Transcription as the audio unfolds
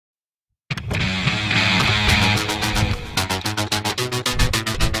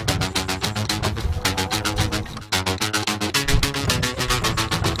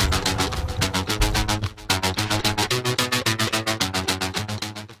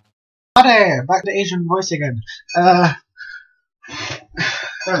Howdy! Back to Asian voice again. Right,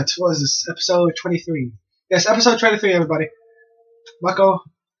 what is this? Episode 23. Yes, episode 23, everybody. Marco,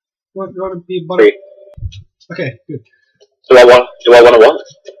 you want to be buddy? Okay, good. Do I want to what?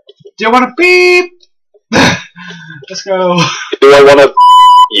 Do you want to beep? Let's go. Do I want to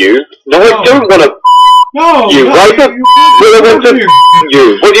you? No, I don't want to No! you. No, Why the I want to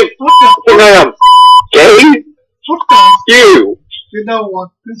you? What do you think I am? Gay? What the? You? You know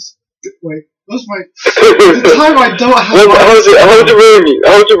what? Wait. What's my... The time I don't have... How to ruin you?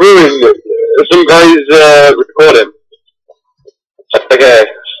 How to ruin some guy's recording? Okay.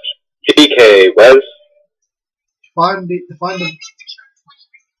 DK, Wes? Find the...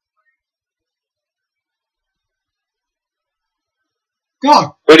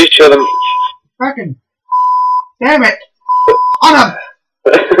 God! Pretty sure them. Fucking... Damn it! On him!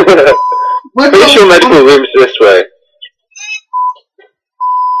 Pretty sure medical room's this way.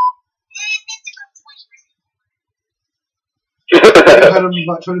 I had him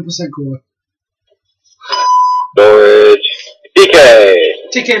about 20% cooler. Storage. DK!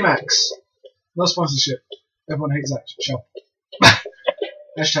 TK Maxx. No sponsorship. Everyone hates that shop.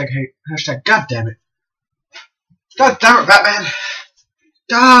 Hashtag hate. Hashtag God damn it. God damn it, Batman.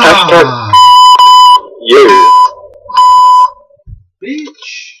 Hashtag you.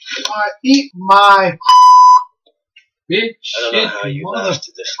 Bitch. Eat my... Bitch. I don't know how you mother...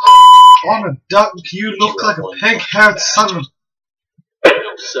 lasted this On a duck, you look like a pink-haired son of... long.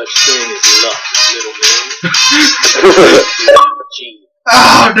 Such thing as luck, little man. Gee.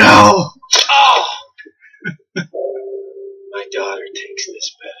 Oh no! Oh! My daughter takes this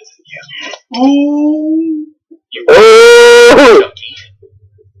better than you. Ooh! You Oh! ducky.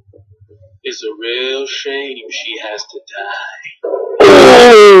 It's a real shame she has to die.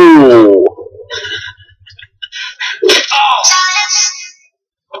 Oh! Oh!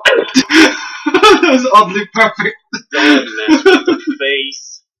 That was oddly perfect. Don't mess with the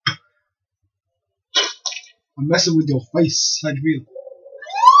face. I'm messing with your face. How'd you feel?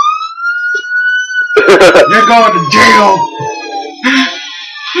 You're going to jail!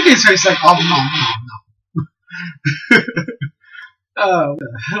 Look at his face like, oh no. Oh,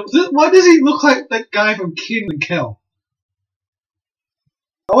 why does he look like that guy from King and Kel?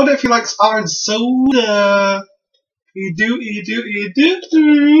 I wonder if he likes orange soda. You do.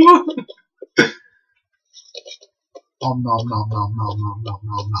 Oh no.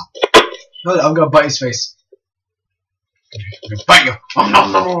 No, I'm gonna bite his face. I'm gonna bite you. I'm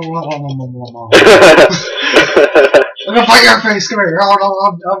gonna bite your face. Come here.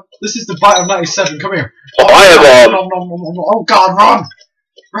 This is the bite of 97. Come here. Oh God, run!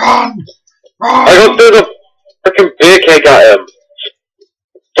 I got through the freaking beer keg at him.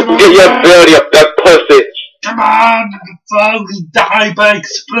 Get your belly up that pussy. Come on! Die by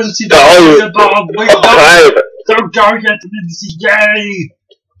explosive No. Wait, Okay. don't go yet, Lindsay. Yay!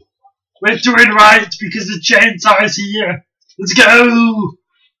 We're doing right because the chainsaw is here. Let's go!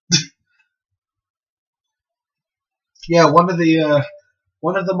 Yeah, one of the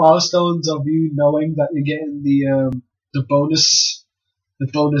milestones of you knowing that you're getting the bonus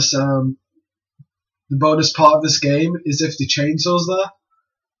part of this game is if the chainsaw's there,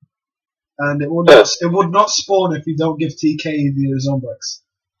 and it would not spawn if you don't give TK the Zombrex.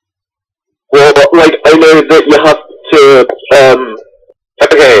 Well, like, I know that you have to,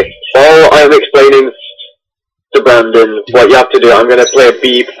 okay, while I'm explaining to Brandon what you have to do, I'm going to play a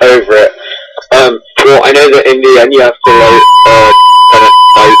beep over it. Well, I know that in the end you have to, kind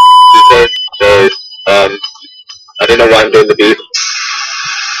of, I don't know why I'm doing the beep.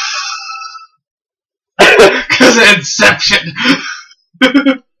 Because of Inception!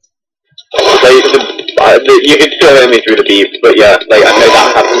 Like, you can still hear me through the beep, but yeah, like, I know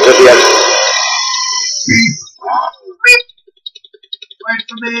that happens at the end. Beep! Beep! Wait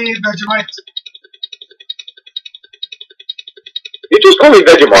for me, Vegemite! You just call me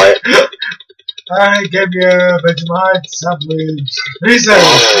Vegemite. I gave you a Vegemite sandwich. He said,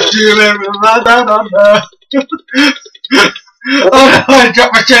 "You live Oh no, I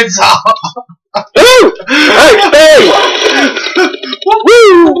dropped my chainsaw! Woo! Hey,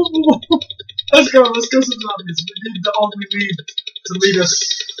 Woo! Let's go some zombies. We need all we need to lead us.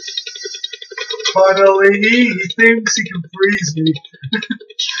 Finally, he thinks he can freeze me.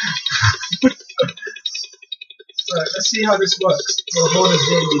 Right, let's see how this works. So bonus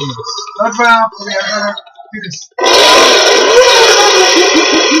game videos. Not bad. I'm gonna do this.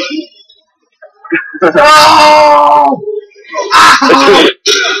 No!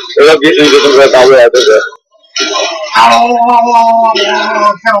 it obviously doesn't work that well, does it? Ow!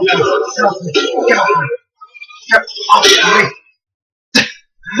 Help me! Get off me! Get off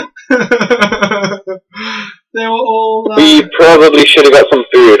me! They were all. We probably should have got some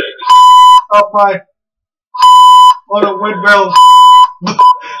food. Up my. On a windmill.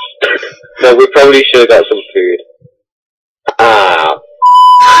 No, we probably should have got some food. Ah.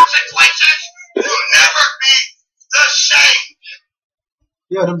 Consequences will never be the same.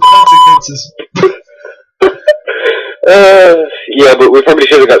 Yeah, them consequences. Yeah, but we probably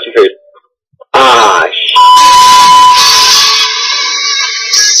should have got some food. Ah,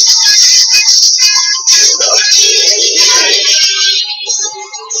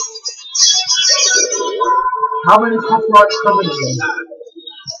 How many copyrights coming in?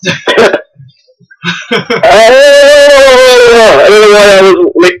 I don't know why I was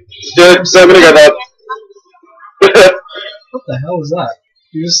like, I'm gonna go back. What the hell was that?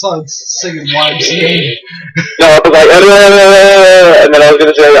 You just started singing YMCA. No, I was like, and then I was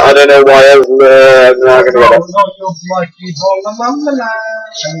gonna say, I don't know why I was, not gonna go back.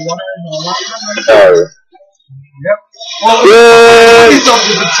 No. Yep. Well, please don't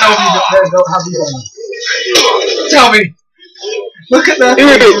even tell me that they don't have Ebola. Tell me. Look at that.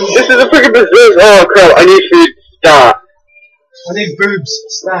 Dude, this is a freaking berserk. Oh crap, I need food. Stop. I need boobs.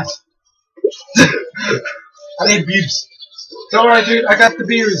 Stat. I need boobs. Don't worry, dude. I got the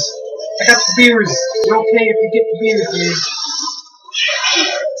beers. I got the beers. You're okay if you get the beers, dude.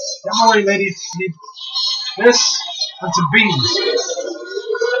 Don't worry, ladies. You need this and some beans.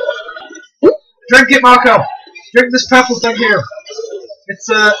 Drink it, Marco. Drink this purple thing here. It's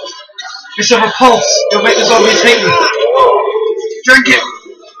a repulse. It'll make the zombies hate you. Drink it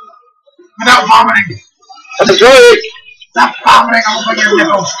without vomiting. I'm sorry. Stop vomiting over your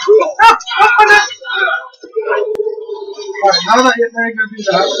nipples. Stop it. Alright, now that you're going to do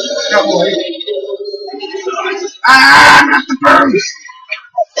that, got away. Ah, not the burns.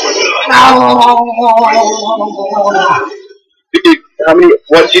 Dude, how many?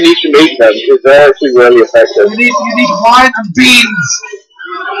 What do you need to make them? Because they're actually really effective. You need wine and beans.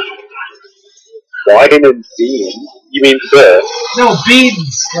 Wine and beans? You mean sir? No,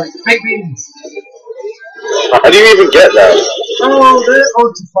 beans, like fake beans. How do you even get that? Oh, they're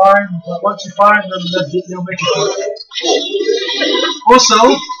hard to find, but once you find them, you'll make it work. Also,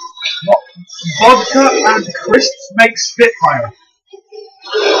 vodka and crisps make Spitfire.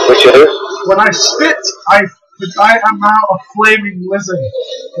 Which is? When I spit, I am now a flaming lizard.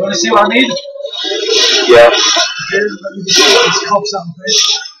 You want to see what I need? Yeah. Okay, let me just get these cups out of the face.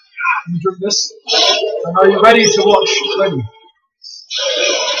 Let me drink this. And are you ready to watch? Ready?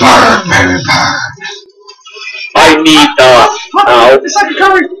 Burn, baby, burn! I need that. Ow. It's like a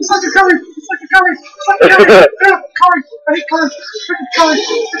curry! It's like a curry! It's like a curry! It's like a curry! Curry! I hate curry! Freaking curry!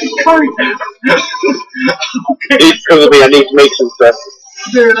 Freaking curry! Okay. It's because of me, I need to make some stuff.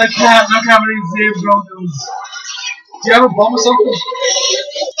 Dude, I can't. Look how many Zebra noodles. Do you have a bomb or something?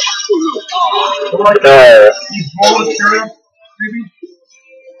 Or like Ebola cure, maybe?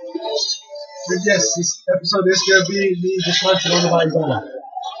 But yes, this episode is going to be me just ranting on about Ebola.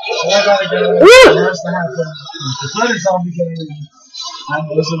 So I gotta go. What has to happen? The blood is zombie game. And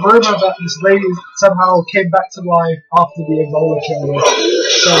there's a rumor that this lady somehow came back to life after the Ebola cure.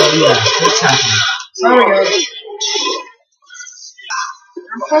 So yeah, it's happening. Sorry guys.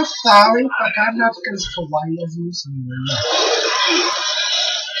 I'm so sorry, but I'm not as kawaii as you see.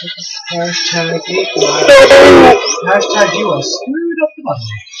 Hashtag Hashtag you are screwed up the button.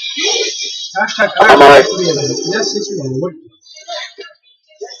 Hashtag I am yes, yes, you are.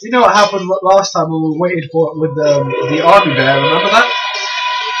 You know what happened last time when we waited for it with the army bear, remember that?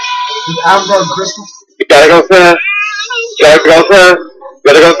 With Amber and Crystal? You gotta go fast. You gotta go fast. You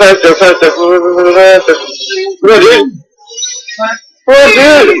gotta go faster, faster, faster. Come on, dude. Come on,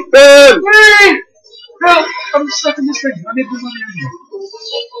 dude. Run. Help! I'm stuck in this thing. I need the money in here.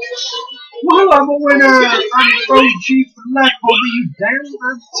 Woohoo! I'm a winner! I'm OG for life. Holding you down.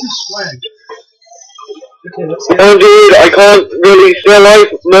 I'm too swag. Okay, let's get Oh, dude, I can't really stay alive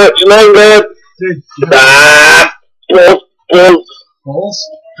much longer. Dude, Balls. balls?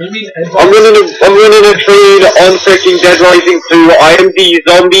 What do you mean, I'm running a train on freaking Dead Rising 2. I am the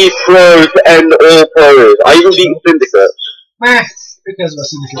zombie pros and all pros. I even beat Syndicate. Meh, who cares about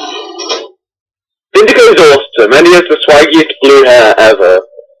Syndicate? Syndicate is awesome, and he has the swaggiest blue hair ever.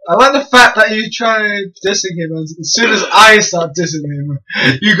 I like the fact that you try dissing him, and as soon as I start dissing him,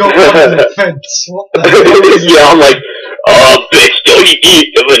 you go on the defense. What the hell is Yeah, I'm like, oh, bitch, don't you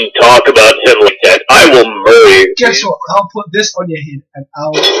even talk about him like that. I will murder you. Guess what? I'll put this on your head, and I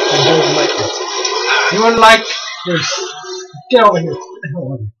will like it. You will like this. Get over here. What the hell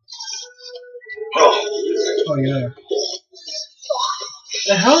are you? Oh, yeah.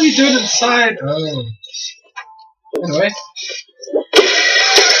 The hell are you doing inside? Oh. Anyway.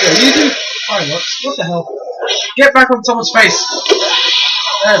 Yeah, you do fireworks. What the hell? Get back on someone's face.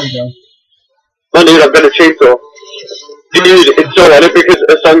 There we go. No, dude, I've got a chainsaw. Dude, it's so funny because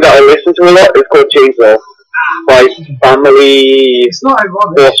a song that I listen to a lot is called Chainsaw by Family. It's not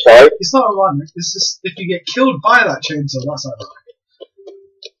ironic. Force 5. It's not ironic. It's just if you get killed by that chainsaw, that's ironic.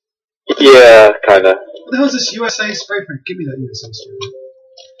 Yeah, kinda. What the hell is this USA spray paint? Give me that USA spray paint.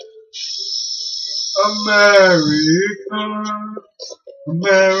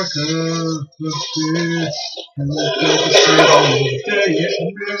 America, what's this? And let's go to say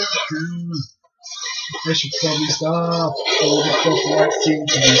America. They should probably stop all the copyrighting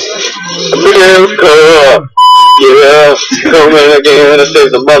to be America, yeah, coming again to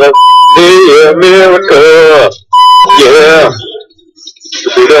save the mother. Hey, America, yeah.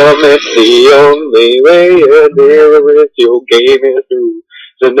 Freedom is the only way you're there with your game is through.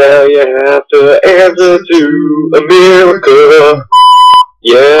 So now you have to answer to America.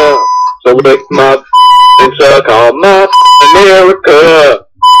 Yeah, so lick my and suck on my America.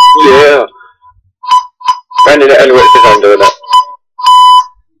 Yeah. Brandon, anyway, because I'm doing that.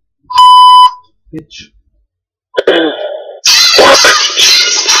 bitch.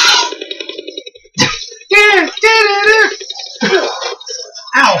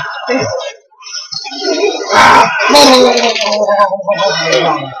 Ow! Ah!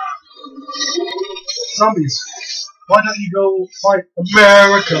 Zombies. Why don't you go fight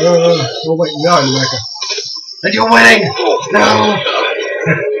America? Oh wait, we are in America. And you're winning! No!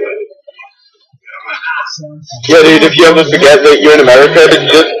 Yeah, dude, if you ever forget that you're in America, then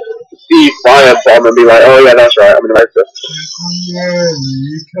just see Firebomb and be like, oh yeah, that's right, I'm in America.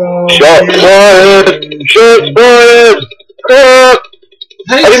 Shots fired! Shots fired! Crap!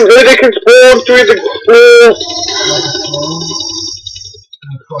 I didn't know they can spawn through the floor!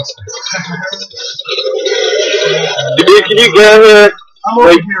 Dude, can you get here? I'm over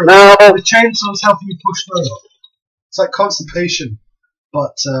Like, here. now? The chainsaw's helping you push through. It's like constipation,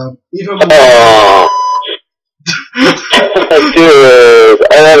 but even more. Aww. Dude,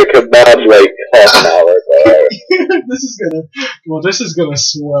 I had a kebab like half an hour ago. This is gonna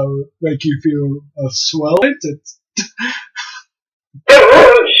make you feel swelled.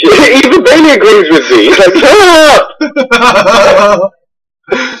 Shit, even Bailey agrees with me. He's like, shut up!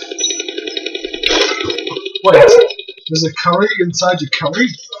 Wait, there's a curry inside your curry?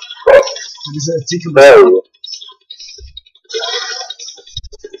 And is it a tikka masala? No.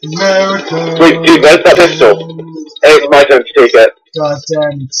 America. Wait, dude, where's that pistol? Hey, it's my turn to take it. God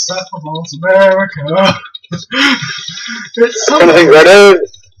damn, it's Saffron's America. It's I think ready?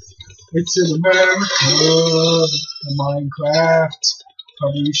 It's in America. Minecraft.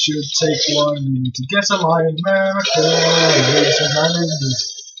 Probably should take one. We need to get some America.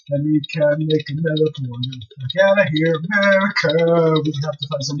 Then we can make another one. I gotta hear America. We have to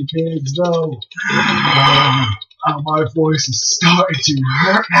find some pigs though. My voice is starting to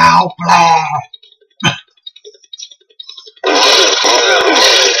hurt now. Blah.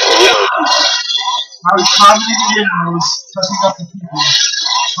 I was climbing in the windows, touching up the people,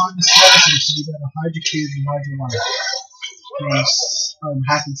 trying to slice them so you better hide your kids and hide your life. Yes, I'm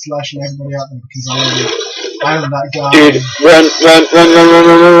hacking, slashing everybody out there because I am that guy. Dude, run. Do I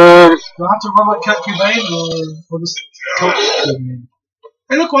have to run like Kurt Cobain or just Kurt Cobain?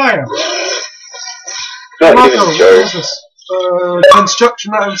 Hey, look where I am. Not Marco, even what sure. is this?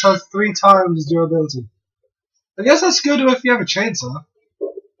 Construction items have 3 times durability. I guess that's good if you have a chainsaw.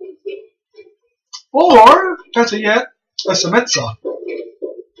 Or, better yet, a cement saw. Dude,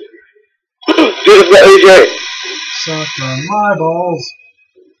 it's got AJ. Suck on my balls.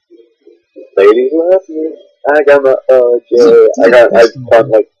 Ladies love me. I got my OJ. I found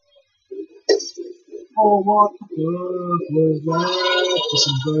like. Oh, what the fuck was that? For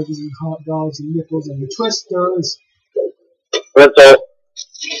some burgers and hot dogs and nipples and twisters. That's all.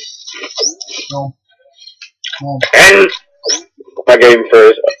 No. No. And my game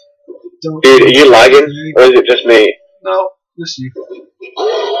first. Don't. Dude, are you lagging? Or is it just me? No. Just you.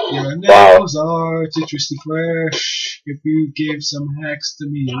 Your Wow. nails are citrusy fresh. If you give some hacks to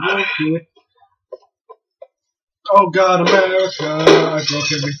me, you'll do it. Oh God, America! I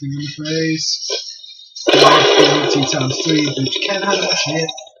broke everything in the face. T times 3, bitch. Can't handle my shit.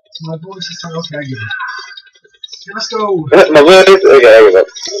 My voice is time. Okay, I give it. Okay, let's go. My voice? Okay, I give up.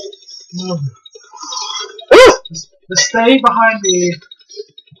 Just stay behind me.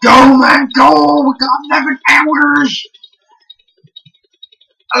 Go, man, go! We got 11 hours!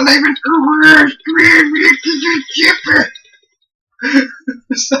 11 hours! Come here, man, to the chipper! I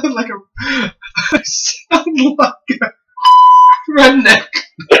sound like a redneck.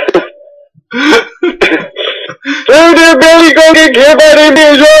 Throw their belly, go get killed by the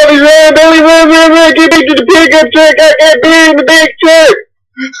Indian zombies, man! belly movement, get me to the pickup truck, I can't be in the big truck!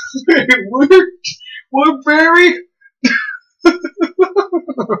 What, Barry?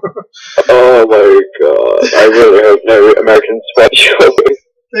 Oh my god, I really hope no Americans watch shows.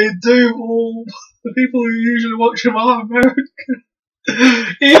 They do, all the people who usually watch them are American.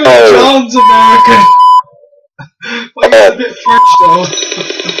 Even John's American. But he's a bit French though.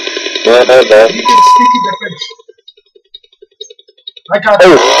 No. He can speak in French. I got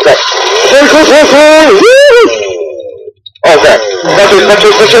Oh, crap. Oh, crap.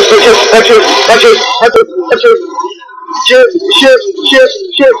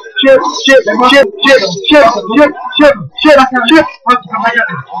 Shit.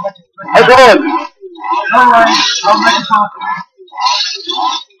 I'm gone. Alright, I'll make it talk.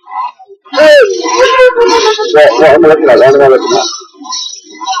 What am I looking at?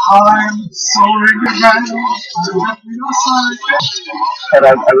 I'm sorry, man. I'm definitely not sorry. And I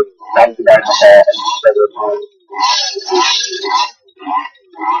was standing behind my hair and said,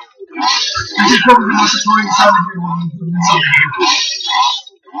 This is probably the most annoying sound of you when I'm doing something.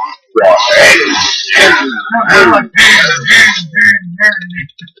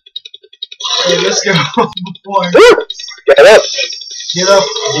 Okay, let's go. Boy. Get up! Get up.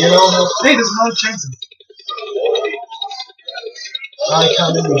 Hey, there's another chainsaw. I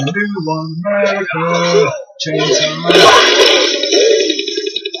come in the new one, America. Chainsaw.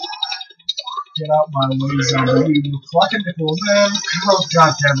 Get out my way, zombie. You look like a nickel, man. Oh,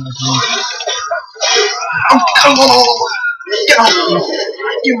 god damn it, bro. Oh, come on! Get off me!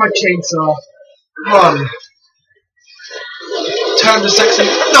 Give my chainsaw. Run. Turn to sexy.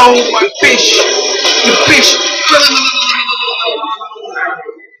 No, my fish! The fish!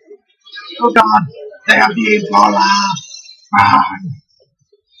 Oh god! They have the Ebola! Run!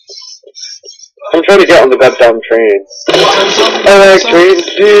 I'm trying to get on the goddamn train. Train.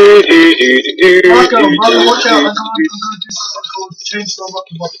 Marco, watch out. I'm gonna do chainsaw up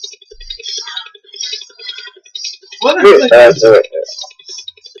the box. What the heck?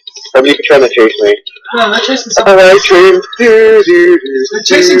 Probably trying to chase me. No, they're chasing something else. Train. They're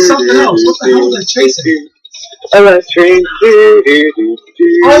chasing something else. What the hell are they chasing? Train.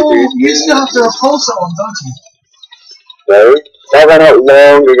 Oh, you still have to repulse that one, don't you? No. That ran out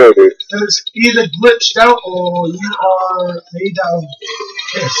long ago, dude. And it's either glitched out or you are made out of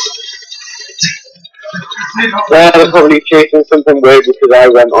piss. They're probably chasing something weird because I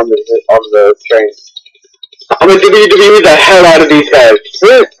went on the train. I'm gonna WWE the hell out of these guys.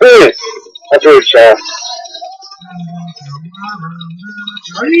 That's really sharp.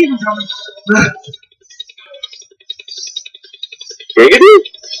 Are you even coming? Giggity?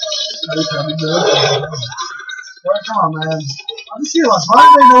 Are you coming? Well, come on, man. I just realized, why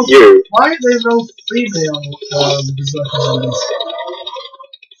ain't they no female berserkers on this?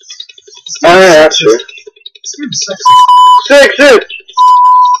 Actually. This game's sexy. Sexist!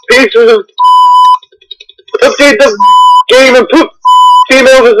 Pieces of... Update the game and put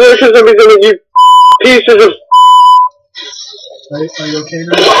female berserkers in the you pieces of... Are you okay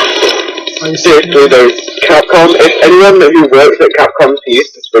now? Are you Seriously though, Capcom, if anyone who works at Capcom sees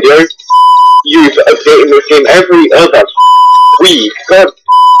this video, you've updated this game every other week. God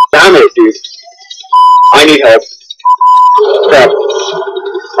damn it, dude. I need help. Crap.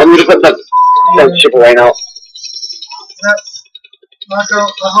 I'm gonna put that censorship away now. Yep. Marco,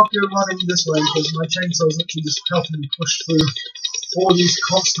 I hope you're running this way because my chainsaw is literally just helping me push through all these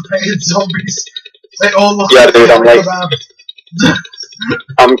constipated zombies. They all look like dude, I'm like...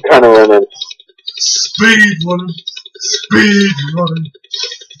 I'm kinda running. Speed running. Speed running.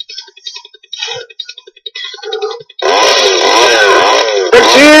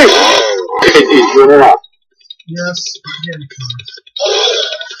 Yes, again,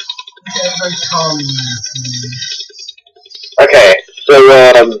 very calming. Okay, so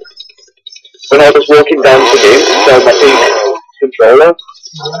when I was walking down the game, so my pink controller,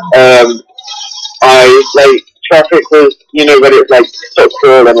 traffic was, when it stopped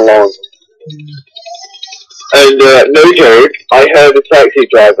crawling along. And no joke, I heard a taxi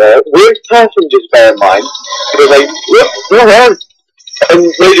driver, with passengers, bear in mind, he was like, "Whoop, on." And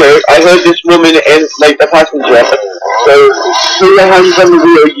no joke, I heard this woman in, the passenger, so, put your hands on the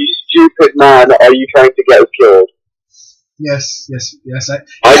wheel, you stupid man, are you trying to get us killed? Yes.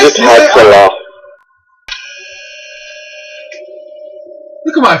 I just had to laugh.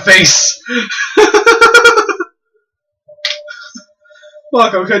 Look at my face!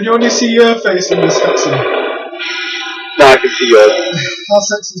 Marco, can you only see your face in this cutscene? No, I can see yours. How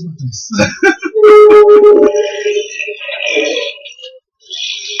sexy is my face?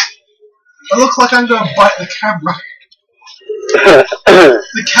 I look like I'm going to bite the camera.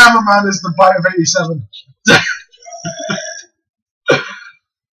 The cameraman is the bite of 87.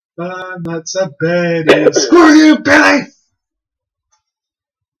 That's a bed. Screw you, Billy!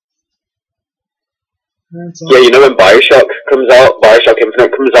 Yeah, you know when Bioshock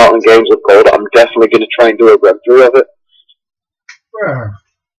Infinite comes out on Games of Gold, I'm definitely going to try and do a run through of it. Where?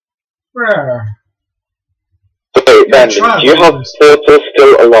 Wait, Ben, do you have Portal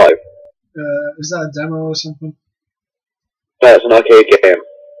still alive? Is that a demo or something? That's an arcade game.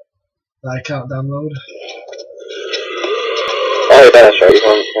 That I can't download. Oh yeah, that's right, you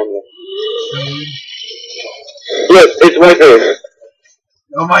can't. Look, it's my face.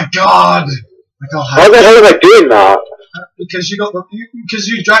 Oh my god! I can't Why the hell am I doing that? Because you got because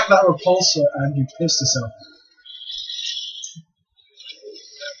you drank that repulsor and you pissed yourself.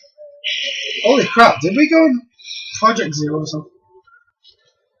 Holy crap! Did we go on Project Zero or something?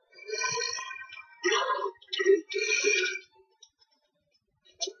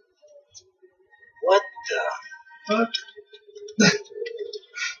 What the? What?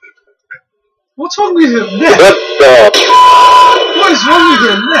 What's wrong with your neck? What the? What is wrong with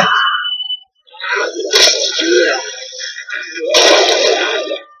your neck?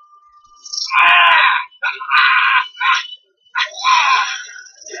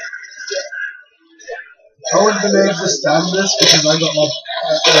 I wouldn't been able to stand this because I got like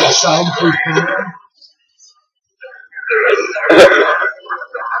a soundproof camera.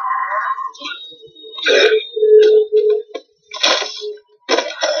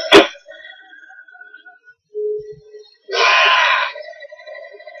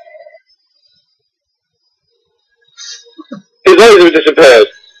 His eyes have disappeared.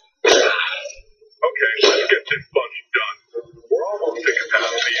 Okay, let's get this bunch done. We're almost to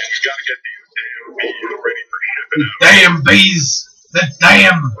capacity and we gotta get these damn bees ready for shipping out. Damn bees!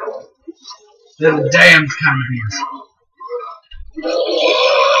 They're the damned kind of bees.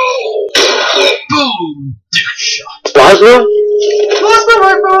 Boom! Dick shot. Plasma? Plasma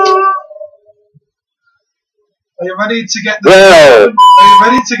rifle! Are you ready to get the Well. Are you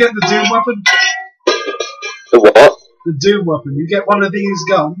ready to get the Doom weapon? The what? The Doom weapon. You get one of these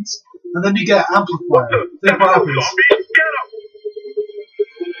guns, and then you get an amplifier. Think what happens.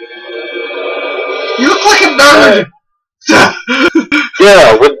 You look like a nerd!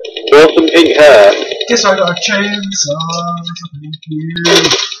 Yeah, with awesome pink hair. Guess I got a chainsaw. Thank you.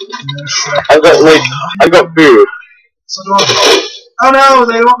 Yes, I got food. So do I. Oh no,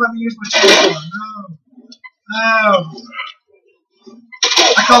 they won't let me use my chainsaw. No.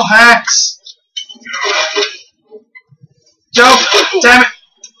 I call hacks. Jump! Damn it!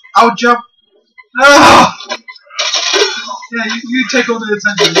 I'll jump. No! Yeah, you take all the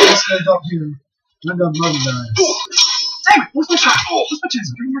attention. You just stay up here. I'm gonna murder guys. Damn it! Where's my shot? Where's my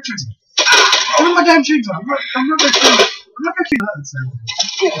chainsaw? Give me my chainsaw. Give me my damn chainsaw. I'm not gonna kill it. I'm not gonna kill that insane.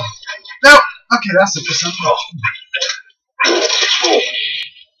 No! Okay, that's it.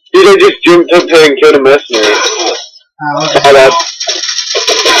 You they just jumped up here and killed a mercenary. Okay.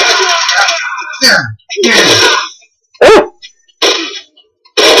 Yeah. Oh!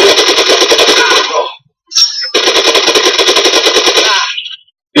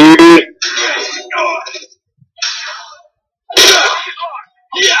 Dude.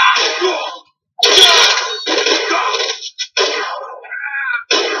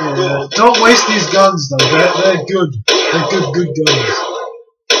 Don't waste these guns though, they're good. They're good guns.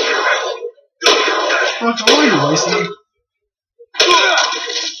 What are you wasting them?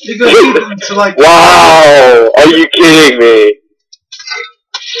 You're gonna keep them to like... Wow! Are you kidding me?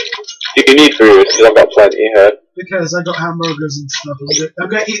 Do you need food? Because I've got plenty here. Because I got hamburgers and stuff. I'm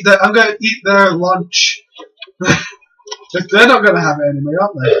gonna eat their lunch. They're not gonna have it anyway,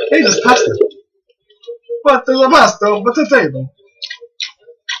 aren't they? Hey, there's pasta. What? There's a pasta over the table.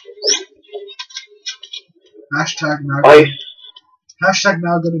 Hashtag now. Hashtag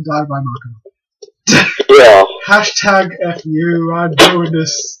now gonna die by Marco. Yeah. Hashtag F you, I'm doing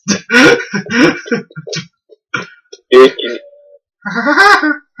this. Dude,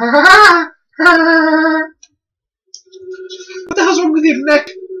 What the hell's wrong with your neck?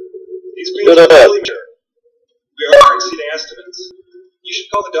 These bees are really sure. We are exceeding estimates. You should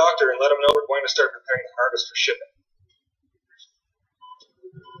call the doctor and let him know we're going to start preparing the harvest for shipping.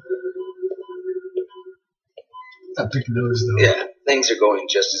 That big nose though. Yeah, things are going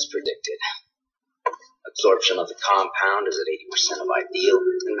just as predicted. Absorption of the compound is at 80% of ideal,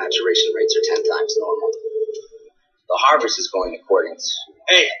 and maturation rates are 10 times normal. The harvest is going according to...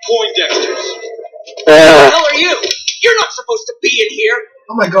 Hey, Poindexters! What the hell are you? You're not supposed to be in here!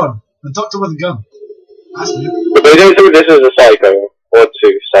 Oh my god, the doctor with a gun. That's new. but they don't think this is a psycho, or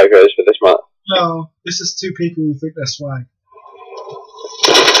two psychos for this matter. No, this is two people who think they're swag.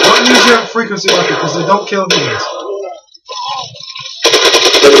 different frequency rocket because they don't kill humans.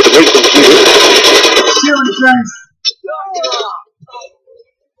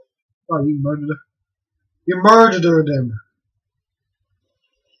 Oh, you murdered her. You murdered her, then.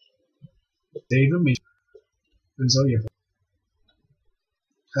 David me. It's all your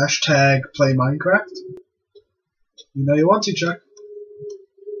Hashtag play Minecraft. You know you want to, Chuck.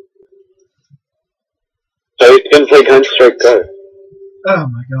 So he's gonna play Counter-Strike Go. Oh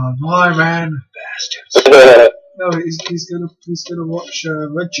my god, why, man? Bastards. No, he's gonna watch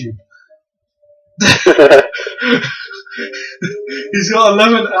RedTube. He's got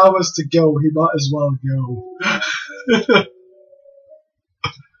 11 hours to go. He might as well go.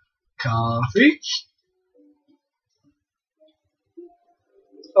 Coffee.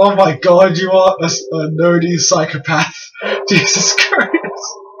 Oh my god, you are a nerdy psychopath. Jesus Christ.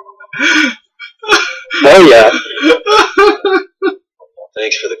 Oh yeah.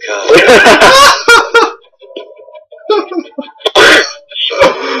 Thanks for the coffee.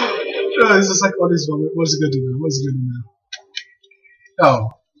 It's just like on his moment. What's he gonna do now? What's he gonna do now? Oh,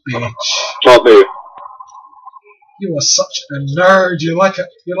 bitch. Can't move. You are such a nerd. You're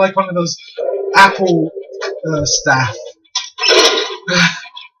like one of those Apple staff.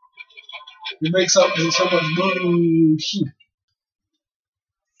 You make so much bullshit.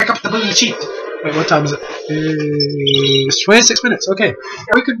 Pick up the bullshit. Wait, what time is it? It's 26 minutes. Okay,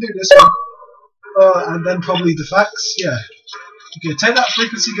 yeah, we can do this one. And then probably the facts. Yeah. Okay, take that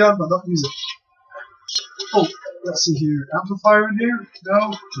frequency gun, but don't use it. Oh, let's see here. Amplifier in here?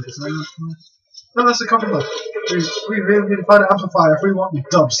 No. Okay, sorry. No, that's a copy book. We really need to find an amplifier if we want the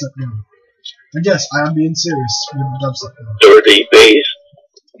dubstep gun. And yes, I am being serious with the dubstep gun. Dirty bees.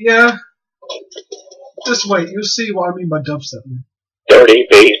 Yeah. Just wait, you'll see what I mean by dubstep gun. Dirty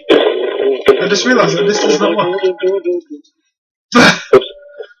bees. I just realised that this does not work.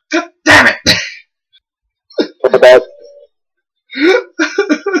 God damn it! What about?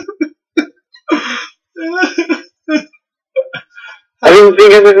 I didn't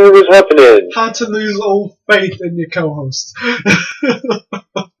think anything was happening. How to lose all faith in your co-host.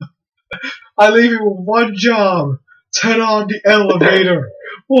 I leave you with one job. Turn on the elevator.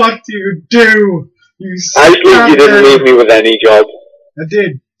 What do you do? Actually, you didn't leave me with any job. I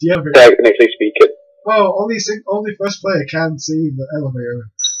did. The elevator. Technically speaking. Well, only first player can see the elevator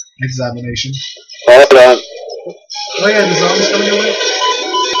examination. Hold on. Oh yeah, the zombies coming your way.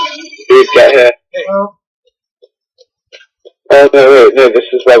 Dude, get here. Oh. Oh no, wait, no, this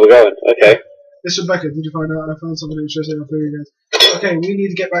is where we're going. Okay. This is Rebecca. Did you find out? I found something interesting for you guys. Okay, we need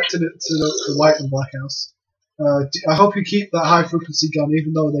to get back to the white and black house. I hope you keep that high frequency gun,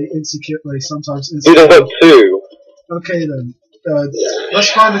 even though they sometimes. Dude, I've got two. Okay then. Let's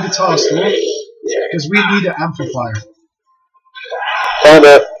find the guitar store because we need an amplifier. Found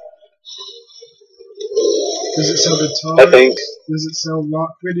it. Does it sell guitars? I think. Does it sell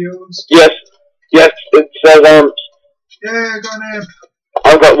rock videos? Yes. Yes, it sells amps. Yeah, go on amp.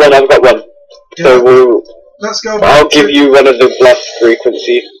 I've got one. Yeah. So Let's go. I'll give you one of the blast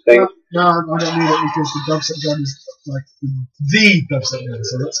frequency things. No, I don't need it because the dubstep gun is like the dubstep gun.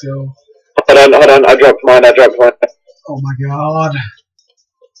 So let's go. Hold on. I dropped mine. Oh my god.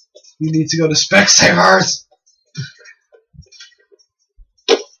 You need to go to Specsavers.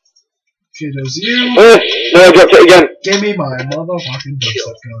 Okay, there's you. No, I dropped it again. Give me my motherfucking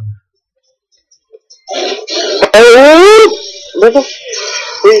dubstep gun. Oh, mother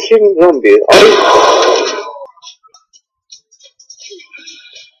freaking zombies.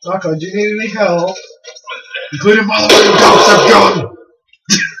 Marco, do you need any help? Including my motherfucking dubstep gun!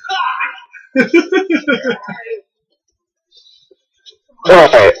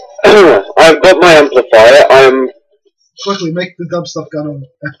 Alright. I've got my amplifier. Quickly, make the dubstep gun an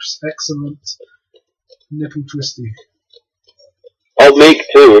excellent nipple twisty. I'll make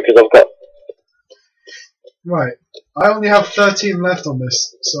two because I've got. Right. I only have 13 left on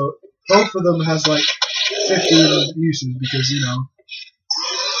this, so both of them has like 15 uses because, you know,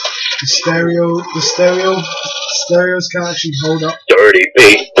 the stereos can actually hold up. Dirty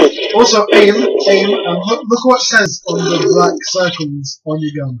beat. Also, aim, and look what it says on the black circles on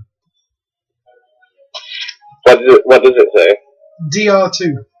your gun. What does it say? DR2.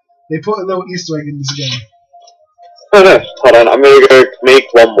 They put a little Easter egg in this gun. Oh no, hold on, I'm gonna go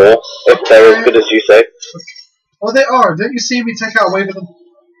make one more, if they're as good as you say. Oh, they are. Don't you see me take out a wave of them?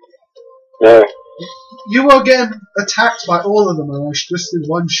 No. You were getting attacked by all of them, and I just did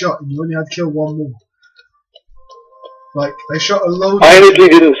one shot, and you only had to kill one more. Like, they shot a load. I honestly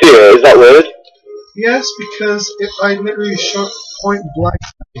didn't see it, is that weird? Yes, because I literally shot point blank.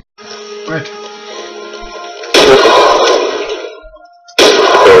 Right.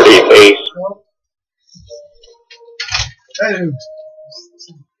 dirty face. Hey,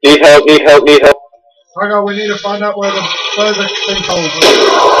 Need help, need help, need help. hang on, we need to find out where the thing holds.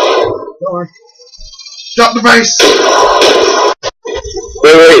 Don't worry. Drop the base!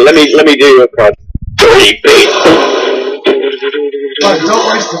 Wait, let me do your card. Dirty face. Right, don't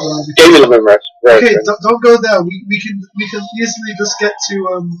waste it, man. Give me a lemon rest. Right. Okay, don't go there. We can easily just get to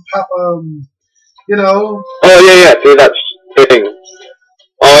you know. Oh yeah, do that thing.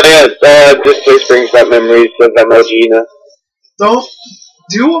 Oh yeah, this place brings back memories of Emojina. Don't.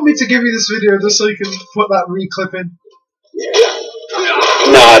 Do you want me to give you this video just so you can put that re-clip in?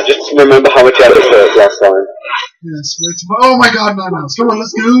 Nah, just remember how much I had to hurt last time. Yes. Wait. Oh my God, no. Come on,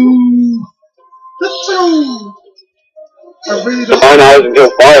 let's go. Let's go. I really don't. 9 hours until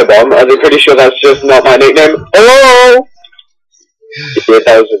Firebomb. I'm pretty sure that's just not my nickname. Oh! Yeah,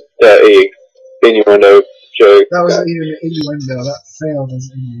 that was a dirty innuendo joke. That wasn't even an innuendo. That failed as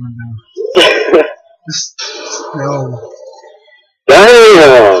an innuendo. No.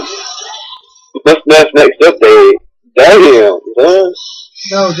 Damn! Must nerf next update. Damn, son.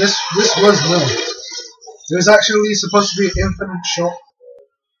 No, this was nerfed. It was actually supposed to be an infinite shot.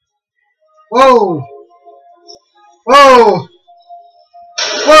 Whoa! Whoa!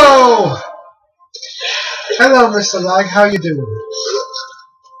 Whoa! Hello, Mr. Lag. How you doing?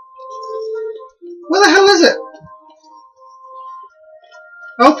 Where the hell is it?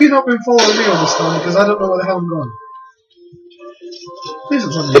 I hope you've not been following me all this time because I don't know where the hell I'm going. Please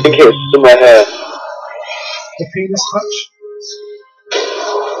don't tell me. I think it was in my hair. The penis touch.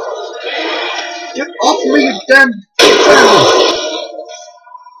 Get off me, you damn sandwich!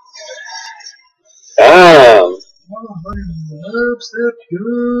 Damn. Oh, honey, herbs, they're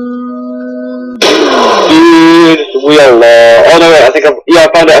good. Dude, we are lost. Oh no, wait, I think I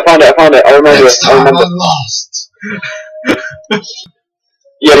found it. I remember Next it. time I'm lost.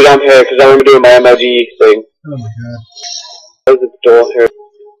 Yeah, down here, because I remember doing my MLG thing. Oh my God. There's the door here.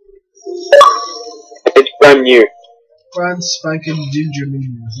 It's brand new. Brand spanking gingerly.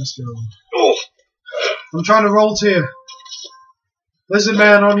 Let's go. I'm trying to roll to you. Lizard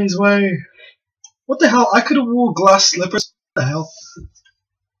man on his way. What the hell? I could have worn glass slippers. What the hell?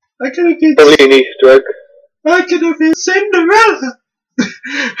 I could have been. Probably an Easter egg. I could have been Cinderella. Is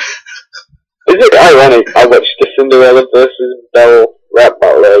it ironic? I watched the Cinderella versus Belle rap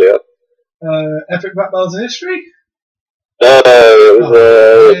battle earlier. Epic rap battles in history. No, it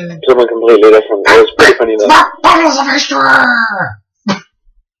was someone completely different. It was pretty funny though. Battles of history.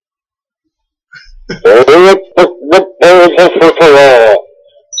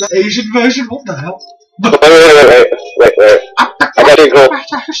 The Asian version? What the hell? Wait. I got it go.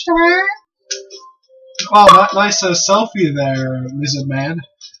 Oh, that nice selfie there, lizard man.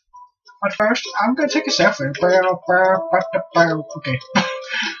 But first, I'm gonna take a selfie. Okay.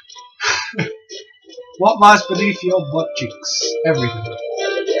 What lies beneath your butt cheeks? Everything.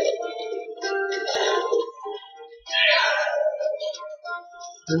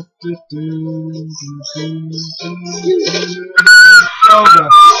 Oh God.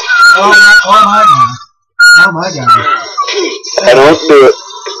 Oh my God. Oh my God. I don't do it.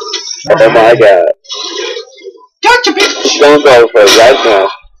 Oh my God. Gotcha, bitch! Don't go for it right now.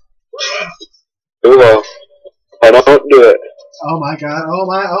 I don't do it. Oh my God. Oh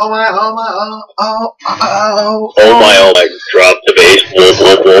my. Drop the bass.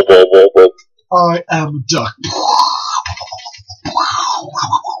 I am duck.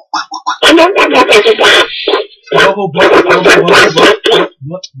 Bubble butt.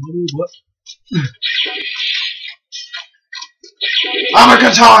 I'm a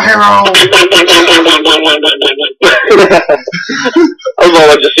guitar hero! I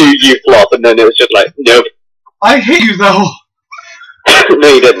wanted to see you flop, and then it was just like, nope. I hit you though! No,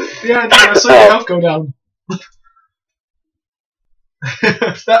 you didn't. Yeah, no, I saw your health go down.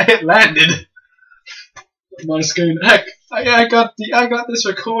 That hit landed. My screen. Heck, I got this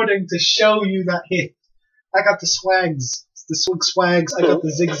recording to show you that hit. I got the swags. The swig swags, I got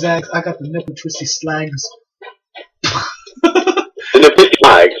the zigzags, I got the nipple twisty slags. The nipple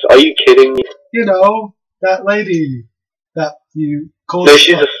flags? Are you kidding me? You know, that lady that you called. No,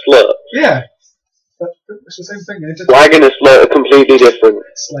 she's a slut. Yeah. It's the same thing. Flag and a slut are completely different.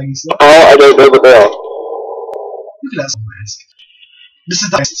 Slaggy slut. Oh, I don't know what they are. Look at that mask. This is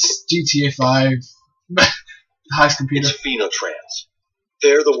the GTA 5. The highest computer. It's Phenotrans.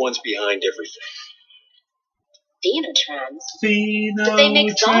 They're the ones behind everything. Phenotrans? But they make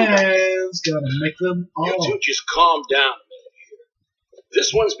Phenotrans. Gotta make them all. You two just calm down.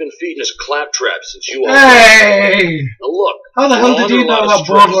 This one's been feeding us claptrap since you all. Hey! Now look. How the hell did you know about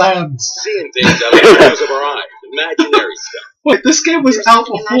Borderlands? Seeing things out of the corners of our eyes. Imaginary stuff. Wait, this game was There's out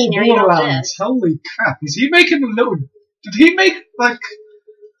something before imaginary about Borderlands. Holy crap! Is he making a little? Did he make like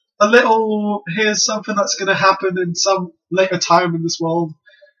a little? Here's something that's gonna happen in some later time in this world.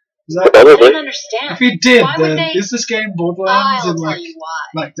 Is that? I don't Probably. understand. If he did, Why would then they? is this game Borderlands I'll in tell like you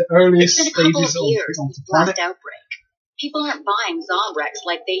why. the earliest It's been a couple stages of years of since the the last planet? outbreak. People aren't buying Zombrex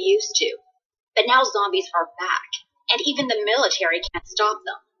like they used to. But now zombies are back, and even the military can't stop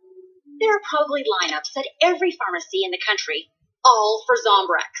them. There are probably lineups at every pharmacy in the country, all for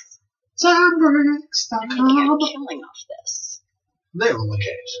Zombrex. I'm making a killing off this. Literally.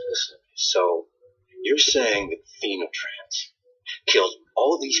 Okay, so listen. So, you're saying that Phenotrans killed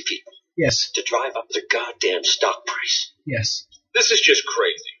all these people Yes. to drive up the goddamn stock price? Yes. This is just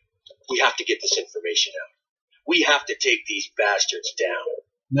crazy. We have to get this information out. We have to take these bastards down.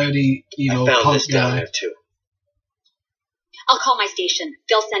 Nerdy, I found punk this down guy. there too. I'll call my station.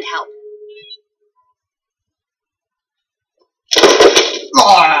 They'll send help.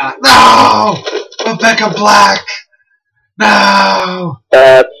 Ah, no! Rebecca Black! No!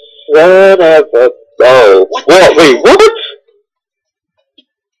 That son of a... Oh. What? What? Wait, what?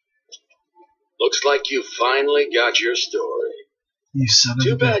 Looks like you finally got your story. You son of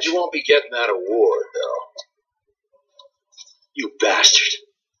Too a bad bitch. you won't be getting that award, though. You bastard.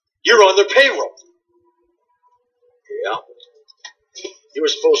 You're on their payroll. Yeah. You were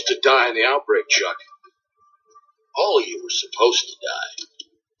supposed to die in the outbreak, Chuck. All of you were supposed to die.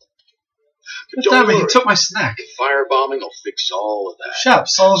 But God don't damn it, he worry. took my snack. Firebombing will fix all of that. Shut up,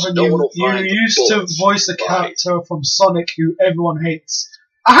 Sullivan. No one will You find the used to bullets. voice the Right. character from Sonic who everyone hates.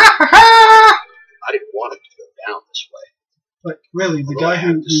 Ah-ha-ha-ha! I didn't want it to go down this way. Like, really, the Although I guy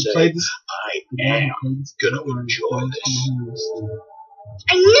have who to say, played this... I the guy am who played this gonna enjoy this.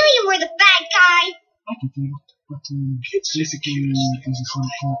 I knew you were the bad guy! But, basically, there's a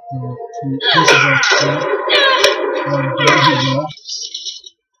Sonic character who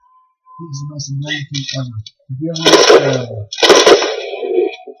he's the most annoying thing ever. Have you ever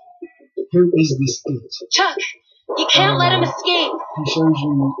who is this it? Chuck, you can't let him escape. He shows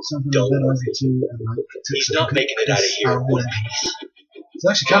you something Don't that worry. has to and like He's not making it out of here in one piece. It's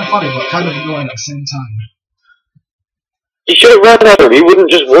actually kind of funny, but kind of annoying at the same time. He should have run at him. He wouldn't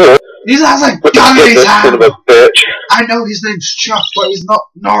just walk. He has a But gun in his this son hand! of a bitch. I know his name's Chuck, but he's not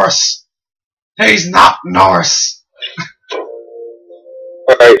Norris. He's not Norris.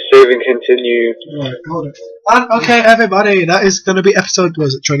 Alright, save and continue. Right, hold it. And okay, everybody, that is going to be episode,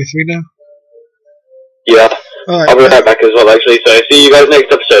 was it 23 now? Yeah. Alright. I'll be right back as well, actually. So, see you guys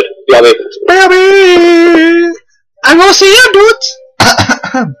next episode. Yummy. Baby! I will see you, dudes!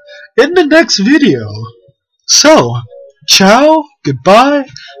 In the next video. So, ciao, goodbye,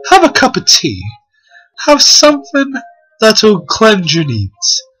 have a cup of tea. Have something that'll cleanse your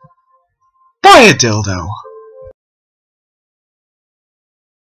needs. Buy a dildo.